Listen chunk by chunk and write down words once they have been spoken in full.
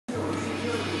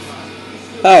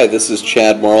Hi, this is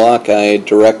Chad Morlock. I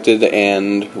directed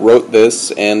and wrote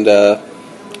this, and I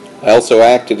also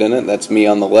acted in it. That's me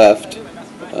on the left,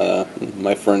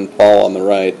 my friend Paul on the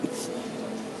right.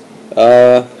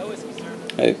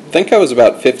 I think I was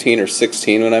about 15 or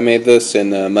 16 when I made this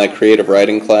in my creative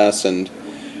writing class, and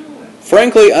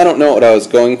frankly, I don't know what I was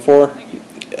going for.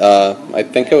 I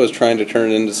think I was trying to turn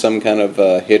it into some kind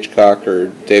of Hitchcock or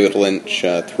David Lynch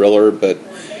thriller, but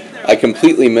I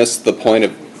completely missed the point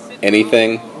of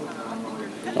anything.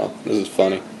 Oh, this is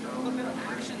funny.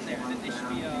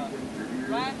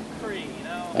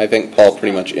 I think Paul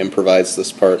pretty much improvised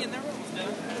this part.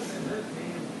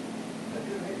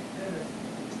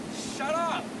 Shut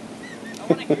up!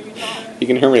 You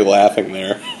can hear me laughing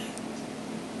there.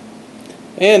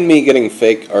 And me getting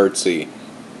fake artsy.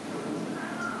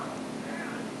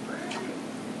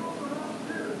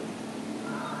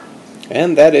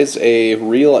 And that is a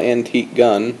real antique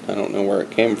gun. I don't know where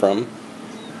it came from,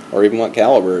 or even what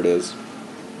caliber it is.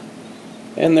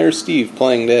 And there's Steve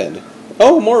playing dead.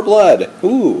 Oh, more blood!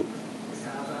 Ooh!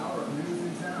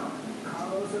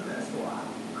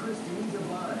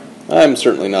 I'm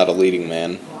certainly not a leading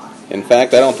man. In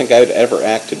fact, I don't think I'd ever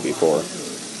acted before.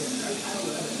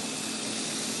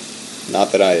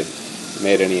 Not that I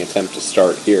made any attempt to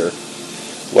start here.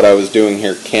 What I was doing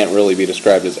here can't really be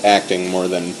described as acting more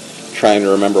than trying to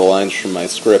remember lines from my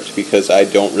script, because I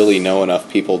don't really know enough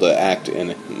people to act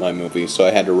in my movie, so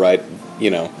I had to write,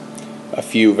 a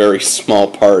few very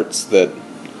small parts that,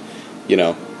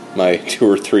 my 2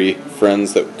 or 3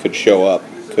 friends that could show up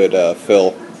could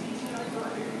fill.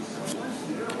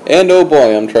 And oh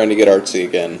boy, I'm trying to get artsy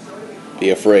again. Be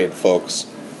afraid, folks.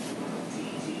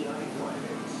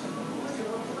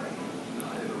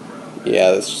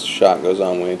 Yeah, this shot goes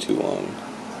on way too long.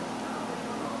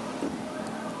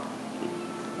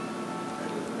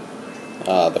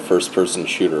 The first-person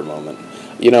shooter moment.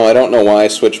 I don't know why I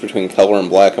switched between color and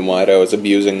black and white. I was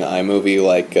abusing iMovie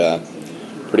like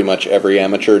pretty much every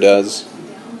amateur does.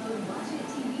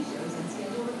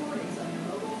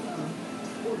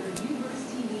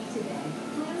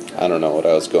 I don't know what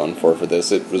I was going for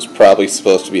this. It was probably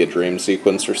supposed to be a dream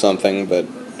sequence or something, but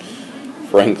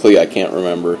frankly, I can't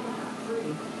remember.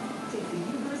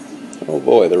 Oh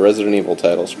boy, the Resident Evil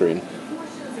title screen.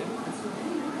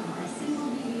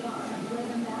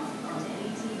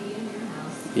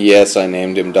 Yes, I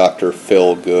named him Dr.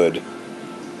 Phil Good.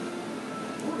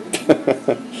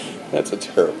 That's a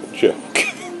terrible joke.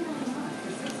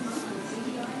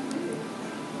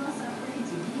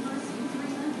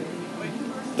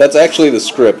 That's actually the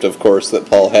script, of course, that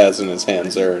Paul has in his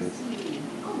hands there.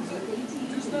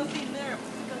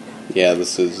 Yeah,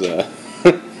 this is,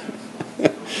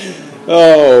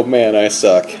 oh, man, I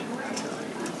suck.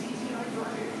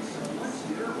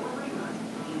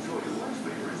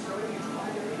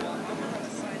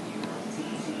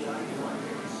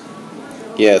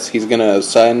 Yes, he's gonna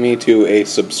assign me to a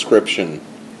subscription.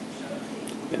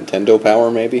 Nintendo Power,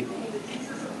 maybe?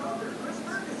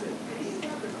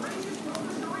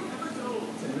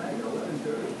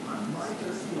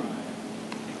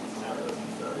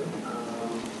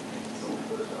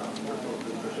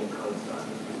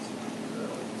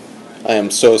 I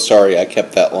am so sorry I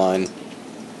kept that line.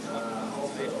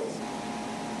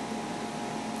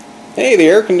 Hey, the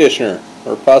air conditioner.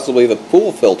 Or possibly the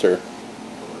pool filter.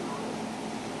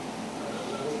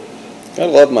 I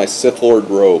love my Sith Lord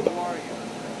robe.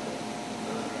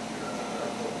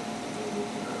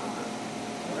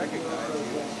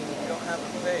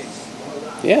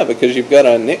 Yeah, because you've got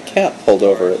a knit cap pulled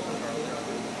over it.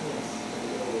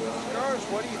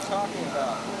 What are you talking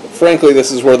about? Frankly, this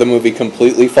is where the movie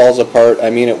completely falls apart. I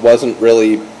mean, it wasn't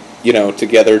really,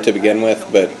 together to begin with,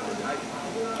 but,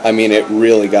 I mean, it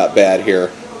really got bad here.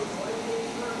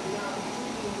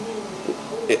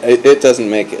 It doesn't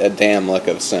make a damn lick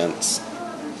of sense.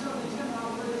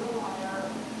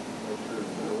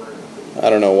 I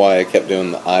don't know why I kept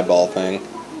doing the eyeball thing.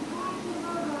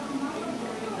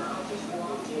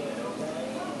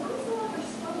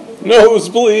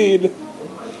 Nosebleed!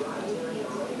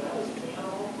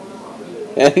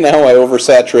 And now I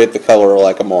oversaturate the color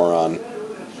like a moron.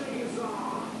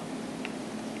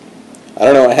 I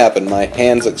don't know what happened. My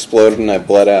hands exploded and I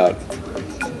bled out.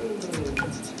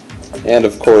 And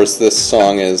of course, this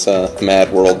song is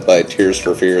Mad World by Tears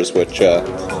for Fears, which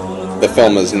the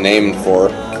film is named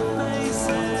for.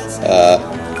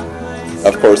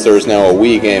 Of course, there is now a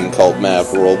Wii game called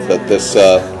Mad World, but this,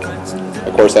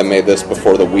 of course, I made this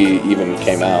before the Wii even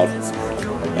came out,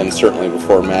 and certainly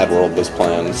before Mad World was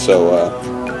planned, so,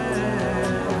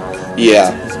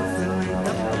 yeah.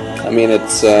 I mean,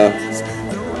 it's,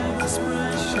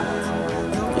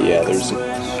 Yeah,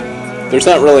 there's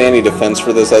not really any defense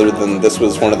for this other than this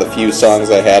was one of the few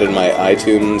songs I had in my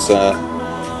iTunes,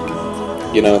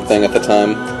 thing at the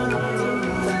time.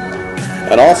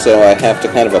 And also, I have to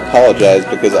kind of apologize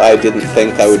because I didn't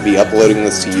think I would be uploading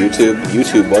this to YouTube.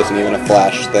 YouTube wasn't even a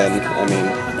flash then. I mean,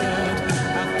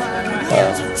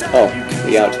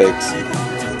 the outtakes.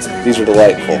 These are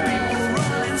delightful.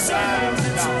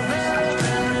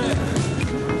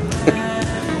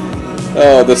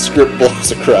 Oh, the script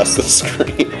blows across the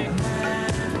screen.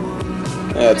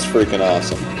 That's freaking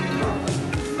awesome.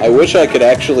 I wish I could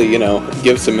actually,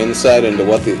 give some insight into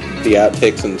what the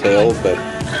outtakes entail, but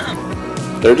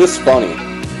they're just funny.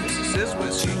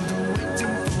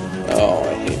 Oh,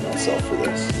 I hate myself for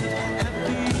this.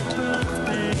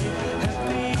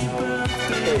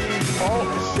 Oh,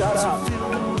 shut up.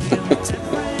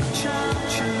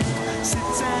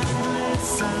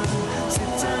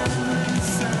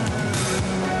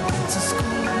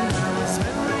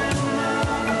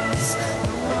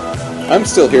 I'm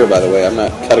still here, by the way. I'm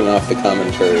not cutting off the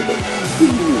commentary, but...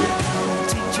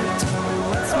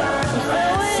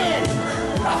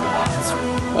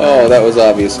 Oh, that was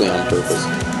obviously on purpose.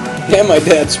 Yeah, my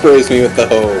dad sprays me with the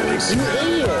hose. You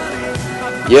idiot!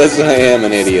 Yes, I am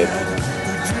an idiot.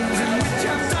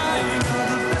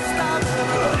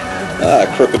 Ah,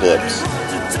 crooked lips.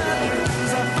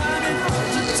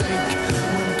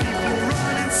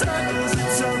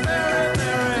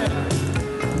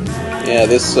 Yeah,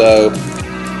 this,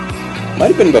 might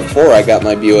have been before I got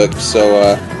my Buick,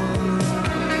 so,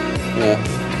 yeah.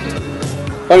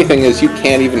 Funny thing is, you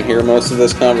can't even hear most of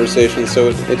this conversation, so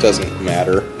it doesn't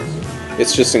matter.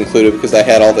 It's just included because I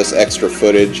had all this extra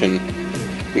footage, and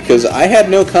because I had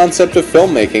no concept of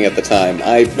filmmaking at the time.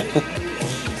 I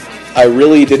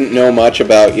really didn't know much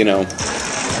about,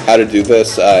 how to do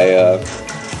this.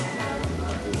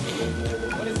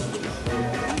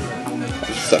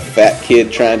 Just a fat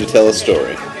kid trying to tell a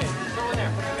story.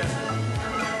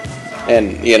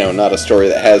 And, not a story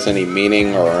that has any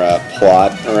meaning or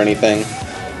plot or anything.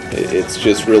 It's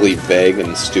just really vague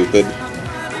and stupid.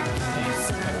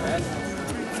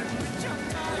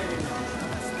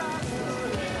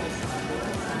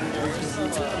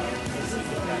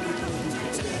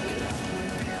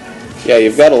 Yeah,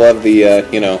 you've got to love the,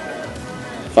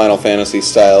 Final Fantasy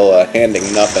style handing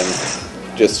nothing,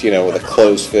 just, with a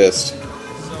closed fist.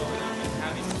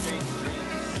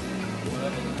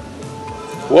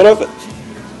 What of it?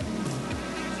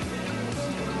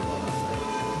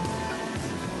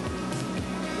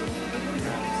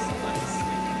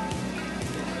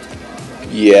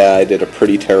 Yeah, I did a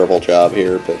pretty terrible job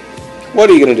here, but what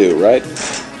are you going to do, right?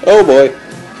 Oh boy.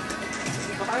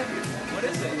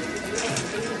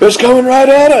 It's coming right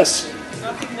at us! There's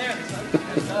nothing there.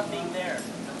 There's nothing there.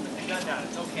 No,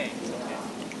 it's okay. It's okay.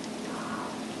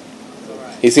 It's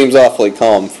alright. He seems awfully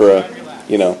calm for a,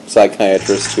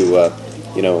 psychiatrist who,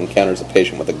 encounters a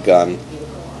patient with a gun.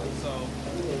 So,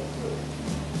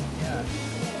 yeah.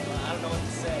 I don't know what to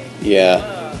say.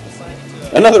 Yeah.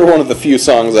 Another one of the few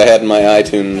songs I had in my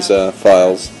iTunes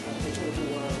files.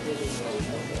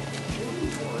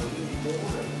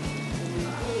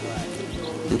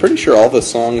 I'm pretty sure all the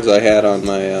songs I had on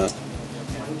my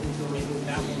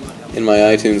in my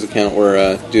iTunes account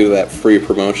were due to that free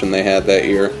promotion they had that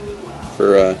year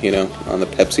for on the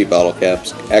Pepsi bottle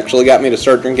caps. Actually got me to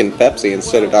start drinking Pepsi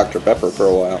instead of Dr. Pepper for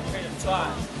a while.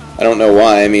 I don't know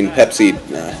why. I mean, Pepsi,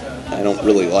 I don't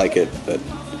really like it, but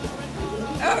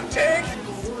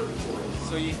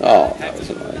oh, that was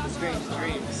annoying. Strange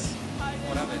dreams.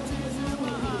 What of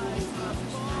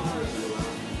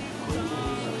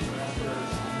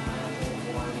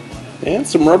it? And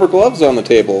some rubber gloves on the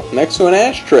table, next to an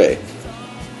ashtray.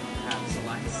 Perhaps a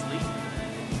lack of sleep.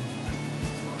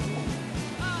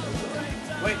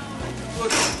 Wait, look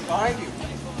behind you.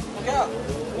 Look out.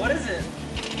 What is it?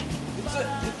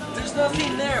 There's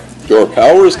nothing there. Your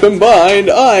powers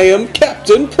combined, I am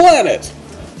Captain Planet.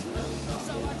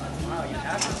 Wow, you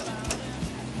have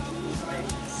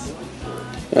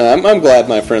I'm glad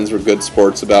my friends were good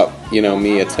sports about,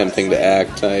 me attempting to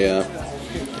act.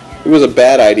 It was a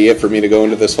bad idea for me to go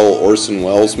into this whole Orson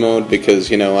Welles mode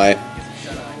because, I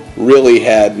really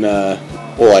had,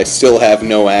 I still have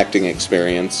no acting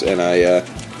experience, and I,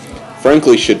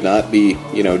 frankly should not be,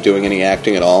 doing any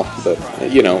acting at all, but,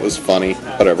 it was funny,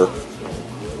 whatever.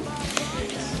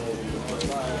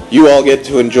 You all get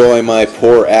to enjoy my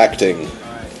poor acting.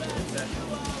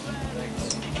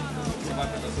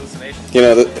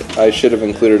 I should have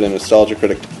included a nostalgia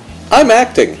critic. I'm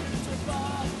acting!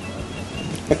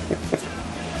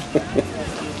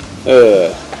 I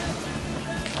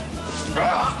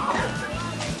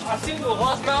seem to have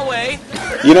lost balance. hallway.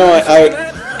 You know,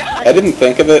 I didn't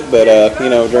think of it, but you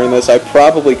know, during this, I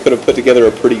probably could have put together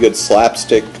a pretty good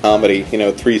slapstick comedy, you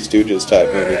know, Three Stooges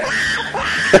type movie.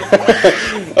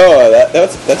 Oh,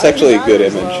 that's actually a good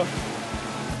image.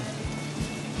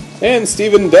 And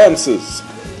Steven dances.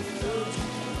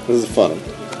 This is funny.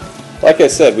 Like I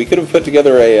said, we could have put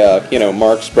together a you know,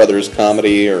 Marx Brothers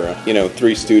comedy or a, you know,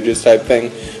 Three Stooges type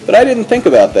thing, but I didn't think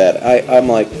about that. I'm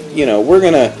like, you know, we're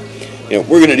gonna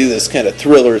do this kind of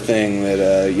thriller thing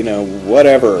that you know,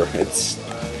 whatever. It's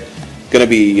gonna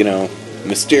be, you know,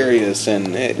 mysterious,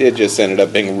 and it just ended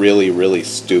up being really, really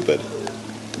stupid.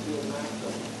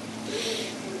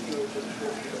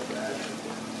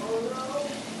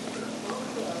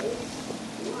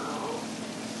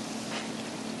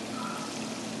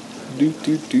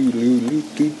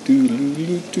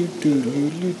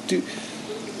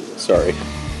 Sorry.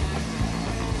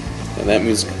 And that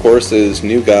music, of course, is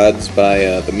New Gods by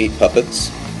the Meat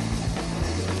Puppets.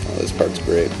 Oh, this part's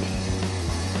great.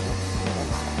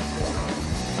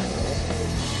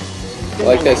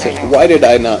 Like I said, why did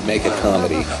I not make a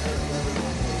comedy?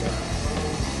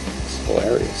 It's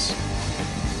hilarious.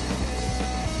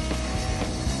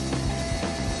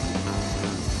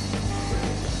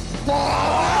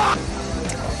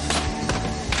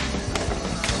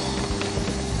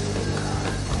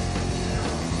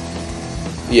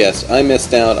 Yes, I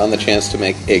missed out on the chance to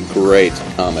make a great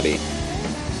comedy.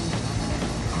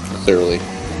 Clearly.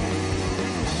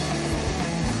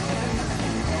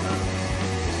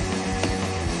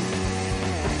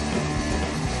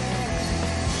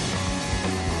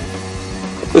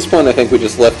 At this point, I think we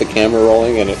just left the camera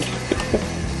rolling and it...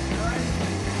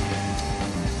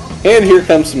 And here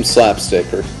comes some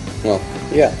slapstick, or... well,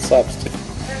 yeah, slapstick.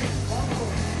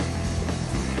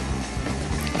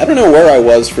 I don't know where I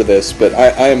was for this, but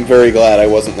I am very glad I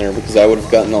wasn't there, because I would have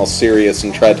gotten all serious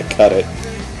and tried to cut it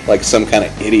like some kind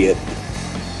of idiot.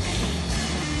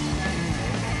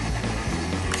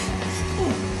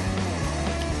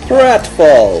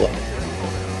 Pratfall!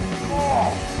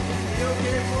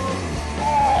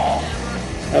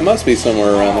 I must be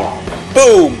somewhere around there.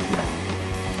 Boom!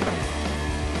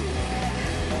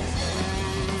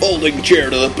 Folding chair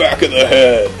to the back of the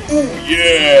head. Ooh,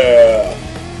 yeah!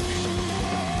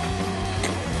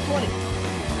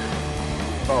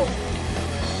 Oh.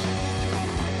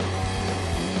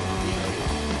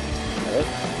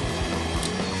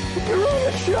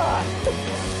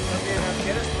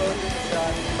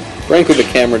 Frankly, the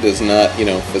camera does not, you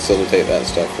know, facilitate that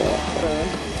stuff well.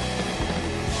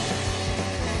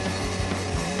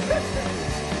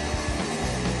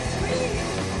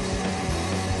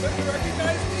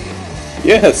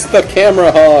 Yes, the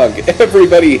camera hog!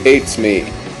 Everybody hates me!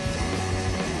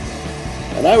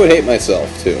 And I would hate myself,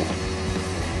 too.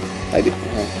 I did.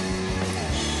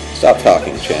 Stop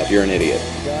talking, Chad. You're an idiot.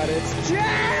 Got it.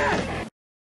 Chad!